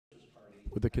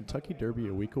With the Kentucky Derby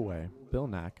a week away, Bill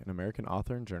Nack, an American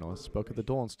author and journalist, spoke at the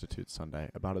Dole Institute Sunday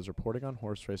about his reporting on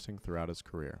horse racing throughout his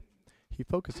career. He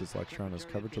focused his lecture on his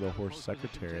coverage of the horse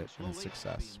Secretariat and his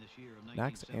success.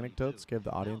 Nack's anecdotes gave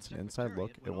the audience an inside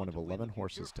look at one of 11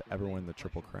 horses to ever win the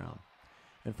Triple Crown.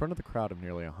 In front of the crowd of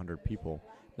nearly 100 people,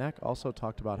 Nack also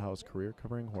talked about how his career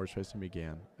covering horse racing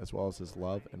began, as well as his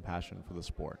love and passion for the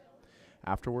sport.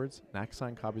 Afterwards, Nack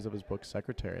signed copies of his book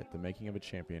Secretariat, The Making of a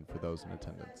Champion, for those in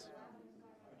attendance.